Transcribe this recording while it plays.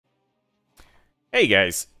Hey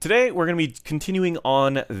guys, today we're going to be continuing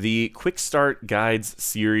on the Quickstart Guides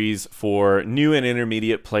series for new and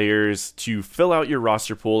intermediate players to fill out your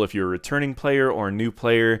roster pool if you're a returning player or a new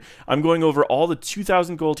player. I'm going over all the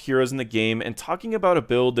 2,000 gold heroes in the game and talking about a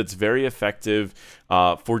build that's very effective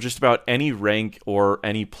for just about any rank or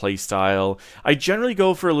any playstyle. I generally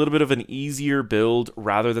go for a little bit of an easier build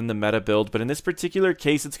rather than the meta build, but in this particular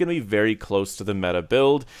case it's going to be very close to the meta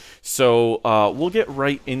build. So we'll get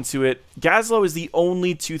right into it. Gazlowe is the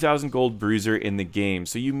only 2,000 gold bruiser in the game,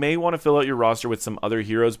 so you may want to fill out your roster with some other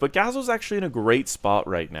heroes, but Gazlowe's actually in a great spot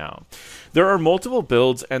right now. There are multiple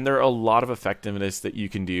builds, and there are a lot of effectiveness that you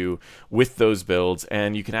can do with those builds,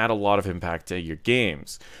 and you can add a lot of impact to your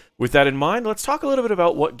games. With that in mind, let's talk a little bit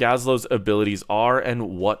about what Gazlowe's abilities are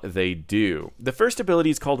and what they do. The first ability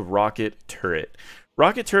is called Rocket Turret.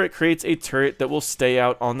 Rocket Turret creates a turret that will stay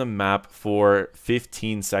out on the map for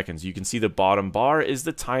 15 seconds. You can see the bottom bar is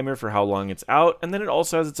the timer for how long it's out, and then it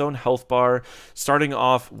also has its own health bar, starting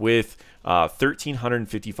off with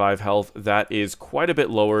 1,355 health. That is quite a bit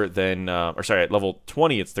lower than, at level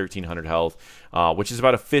 20 it's 1,300 health, which is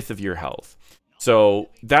about a fifth of your health. So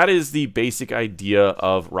that is the basic idea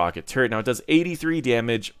of Rocket Turret. Now it does 83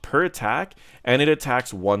 damage per attack, and it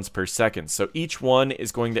attacks once per second. So each one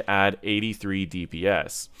is going to add 83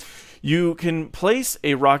 DPS. You can place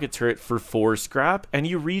a Rocket Turret for 4 scrap, and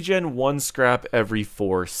you regen 1 scrap every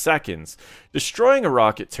 4 seconds. Destroying a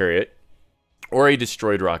Rocket Turret or a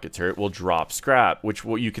destroyed Rocket Turret will drop scrap, which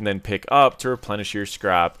you can then pick up to replenish your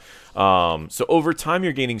scrap. So over time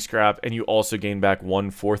you're gaining scrap, and you also gain back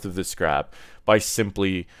 1/4 of the scrap by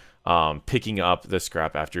simply picking up the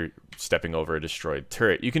scrap after stepping over a destroyed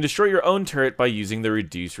turret. You can destroy your own turret by using the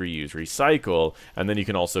Reduce, Reuse, Recycle, and then you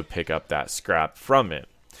can also pick up that scrap from it.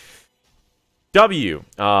 W,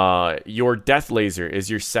 your Death Laser is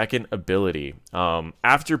your second ability.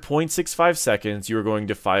 After 0.65 seconds, you are going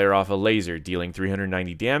to fire off a laser, dealing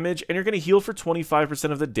 390 damage, and you're going to heal for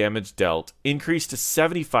 25% of the damage dealt, increased to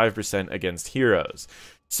 75% against heroes.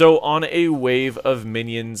 So on a wave of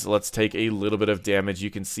minions, let's take a little bit of damage. You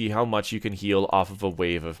can see how much you can heal off of a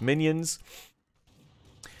wave of minions.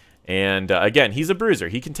 And again, he's a bruiser.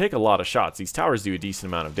 He can take a lot of shots. These towers do a decent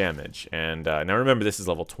amount of damage. And now remember, this is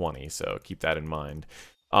level 20, so keep that in mind.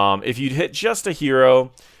 If you hit just a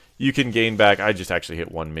hero, you can gain back... I just actually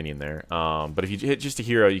hit one minion there. But if you hit just a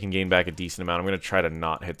hero, you can gain back a decent amount. I'm going to try to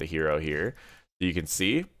not hit the hero here, so you can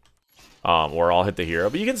see. Or I'll hit the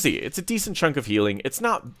hero. But you can see, it's a decent chunk of healing. It's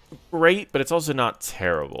not great, but it's also not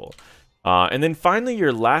terrible. And then finally,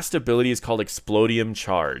 your last ability is called Explodium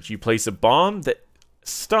Charge. You place a bomb that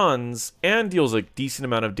stuns and deals a decent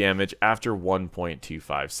amount of damage after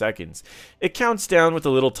 1.25 seconds. It counts down with a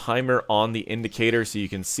little timer on the indicator, so you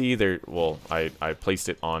can see there... Well, I placed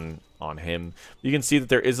it on him. You can see that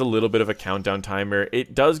there is a little bit of a countdown timer.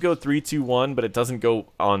 It does go 3, 2, 1, but it doesn't go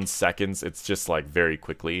on seconds. It's just like very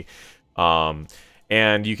quickly.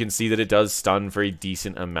 And you can see that it does stun for a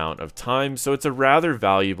decent amount of time, so it's a rather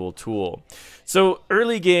valuable tool. So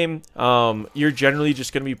early game, you're generally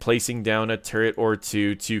just going to be placing down a turret or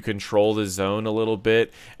two to control the zone a little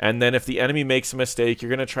bit, and then if the enemy makes a mistake, you're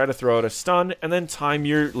going to try to throw out a stun, and then time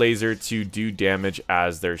your laser to do damage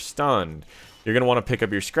as they're stunned. You're going to want to pick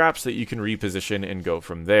up your scraps so that you can reposition and go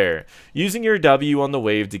from there. Using your W on the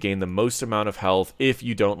wave to gain the most amount of health if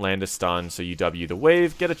you don't land a stun. So you W the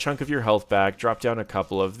wave, get a chunk of your health back, drop down a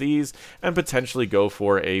couple of these, and potentially go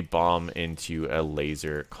for a bomb into a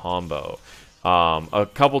laser combo. A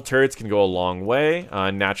couple turrets can go a long way.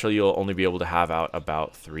 Naturally, you'll only be able to have out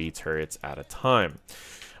about 3 turrets at a time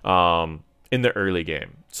in the early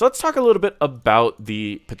game. So let's talk a little bit about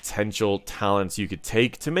the potential talents you could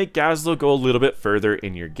take to make Gazlowe go a little bit further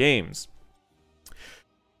in your games.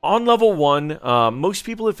 On level 1, most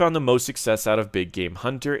people have found the most success out of Big Game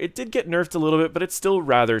Hunter. It did get nerfed a little bit, but it's still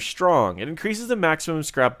rather strong. It increases the maximum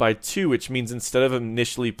scrap by 2, which means instead of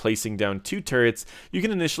initially placing down 2 turrets, you can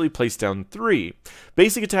initially place down 3.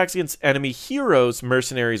 Basic attacks against enemy heroes,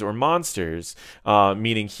 mercenaries, or monsters,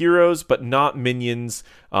 meaning heroes but not minions.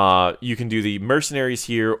 You can do the mercenaries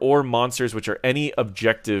here, or monsters, which are any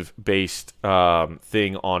objective-based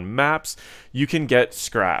thing on maps. You can get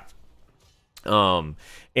scrap.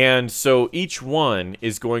 And so each one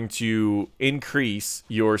is going to increase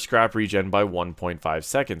your scrap regen by 1.5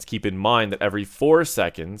 seconds. Keep in mind that every 4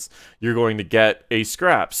 seconds, you're going to get a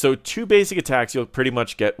scrap. So 2 basic attacks, you'll pretty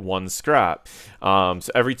much get 1 scrap. So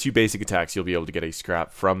every 2 basic attacks, you'll be able to get a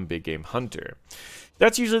scrap from Big Game Hunter.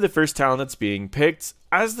 That's usually the first talent that's being picked.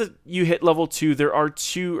 As you hit level 2,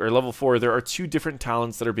 or level 4, there are 2 different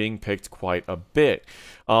talents that are being picked quite a bit.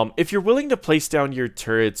 If you're willing to place down your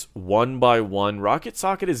turrets one by one, Rocket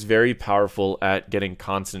Socket is very powerful at getting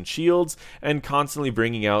constant shields and constantly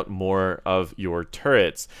bringing out more of your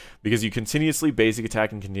turrets, because you continuously basic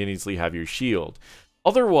attack and continuously have your shield.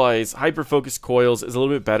 Otherwise, Hyper Focus Coils is a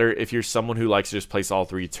little bit better if you're someone who likes to just place all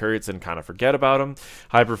 3 turrets and kind of forget about them.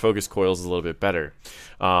 Hyper Focus Coils is a little bit better.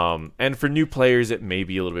 And for new players, it may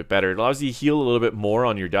be a little bit better. It allows you to heal a little bit more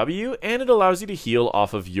on your W, and it allows you to heal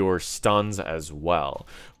off of your stuns as well.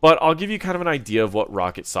 But I'll give you kind of an idea of what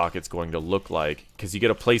Rocket Socket's going to look like, because you get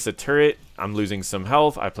to place a turret. I'm losing some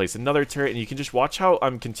health. I place another turret, and you can just watch how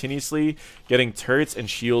I'm continuously getting turrets and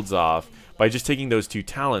shields off by just taking those 2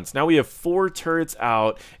 talents. Now we have 4 turrets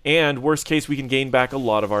out, and worst case, we can gain back a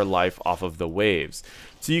lot of our life off of the waves.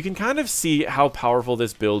 So you can kind of see how powerful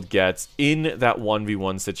this build gets in that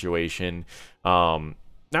 1v1 situation.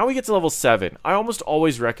 Now we get to level 7. I almost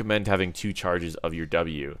always recommend having 2 charges of your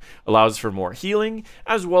W. Allows for more healing,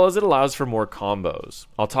 as well as it allows for more combos.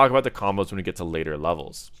 I'll talk about the combos when we get to later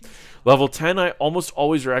levels. Level 10, I almost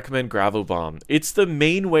always recommend Gravel Bomb. It's the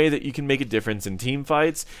main way that you can make a difference in team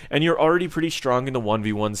fights, and you're already pretty strong in the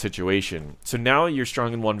 1v1 situation. So now you're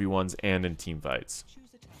strong in 1v1s and in team fights.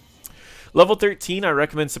 Level 13, I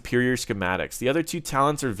recommend Superior Schematics. The other 2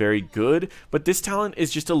 talents are very good, but this talent is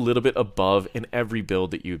just a little bit above in every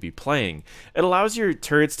build that you would be playing. It allows your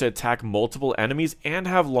turrets to attack multiple enemies and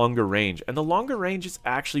have longer range, and the longer range is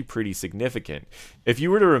actually pretty significant. If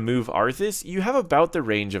you were to remove Arthas, you have about the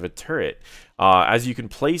range of a turret, as you can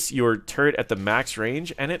place your turret at the max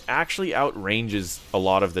range, and it actually outranges a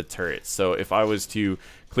lot of the turrets. So if I was to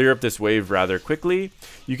clear up this wave rather quickly,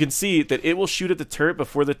 you can see that it will shoot at the turret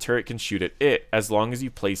before the turret can shoot at it, as long as you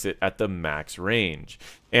place it at the max range.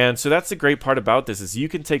 And so that's the great part about this, is you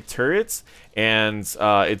can take turrets, and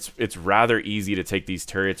it's rather easy to take these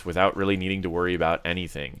turrets without really needing to worry about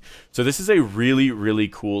anything. So this is a really, really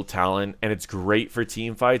cool talent, and it's great for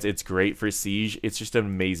team fights, it's great for siege, it's just an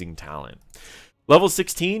amazing talent. Level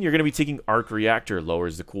 16, you're going to be taking Arc Reactor,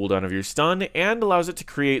 lowers the cooldown of your stun, and allows it to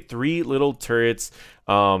create 3 little turrets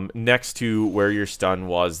next to where your stun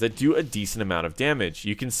was that do a decent amount of damage.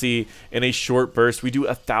 You can see in a short burst, we do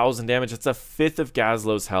 1,000 damage. That's a 1/5 of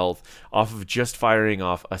Gazlowe's health off of just firing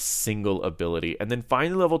off a single ability. And then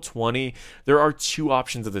finally, level 20, there are 2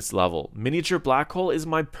 options at this level. Miniature Black Hole is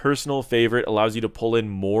my personal favorite, allows you to pull in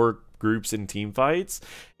more groups in team fights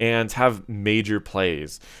and have major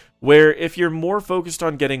plays. Where if you're more focused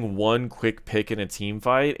on getting one quick pick in a team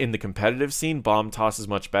fight, in the competitive scene, Bomb Toss is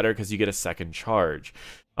much better because you get a second charge.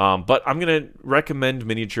 But I'm going to recommend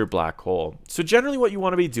Miniature Black Hole. So generally what you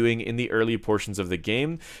want to be doing in the early portions of the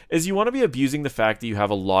game is you want to be abusing the fact that you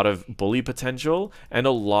have a lot of bully potential and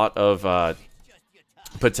a lot of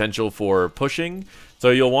potential for pushing. So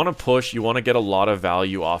you'll want to push, you want to get a lot of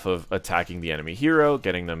value off of attacking the enemy hero,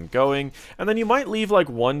 getting them going, and then you might leave like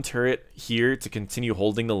one turret here to continue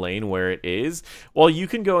holding the lane where it is, while you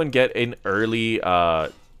can go and get an early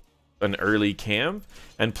camp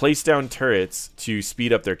and place down turrets to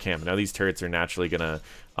speed up their camp. Now these turrets are naturally going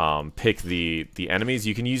to pick the enemies.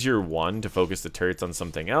 You can use your 1 to focus the turrets on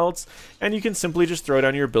something else, and you can simply just throw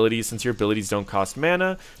down your abilities, since your abilities don't cost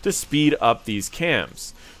mana, to speed up these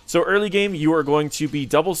camps. So early game, you are going to be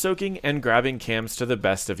double soaking and grabbing camps to the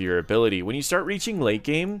best of your ability. When you start reaching late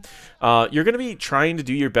game, you're going to be trying to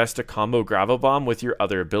do your best to combo Gravel Bomb with your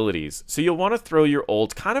other abilities. So you'll want to throw your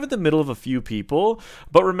ult kind of in the middle of a few people,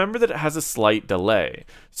 but remember that it has a slight delay.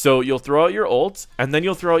 So you'll throw out your ult, and then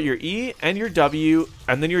you'll throw out your E and your W,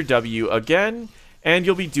 and then your W again, and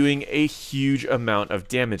you'll be doing a huge amount of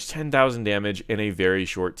damage. 10,000 damage in a very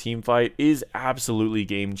short team fight is absolutely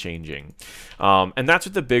game-changing. And that's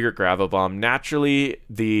with the bigger Gravel Bomb. Naturally,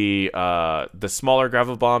 the smaller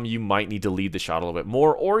Gravel Bomb, you might need to lead the shot a little bit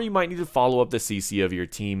more, or you might need to follow up the CC of your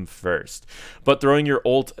team first. But throwing your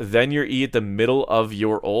ult, then your E at the middle of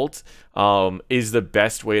your ult is the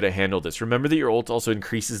best way to handle this. Remember that your ult also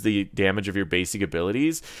increases the damage of your basic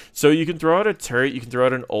abilities. So you can throw out a turret, you can throw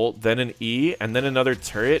out an ult, then an E, and then another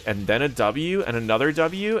turret, and then a W, and another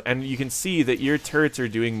W, and you can see that your turrets are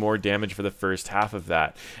doing more damage for the first half of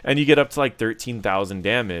that. And you get up to like 13,000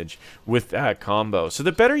 damage with that combo. So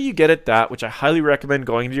the better you get at that, which I highly recommend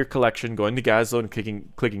going into your collection, going to Gazlowe and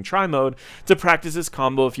clicking try mode to practice this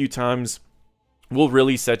combo a few times, will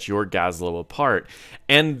really set your Gazlowe apart.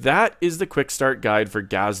 And that is the quick start guide for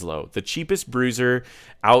Gazlowe, the cheapest bruiser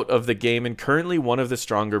out of the game and currently one of the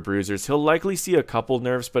stronger bruisers. He'll likely see a couple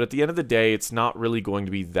nerfs, but at the end of the day, it's not really going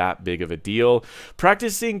to be that big of a deal.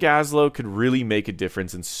 Practicing Gazlowe could really make a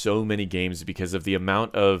difference in so many games because of the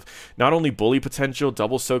amount of not only bully potential,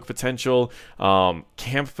 double soak potential,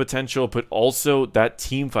 camp potential, but also that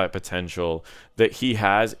team fight potential that he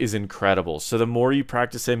has is incredible. So the more you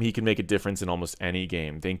practice him, he can make a difference in almost any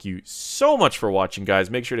game. Thank you so much for watching, guys.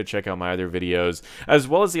 Make sure to check out my other videos, as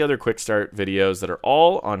well as the other quick start videos that are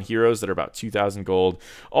all on heroes that are about 2,000 gold,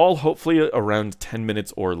 all hopefully around 10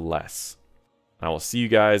 minutes or less. I will see you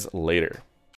guys later.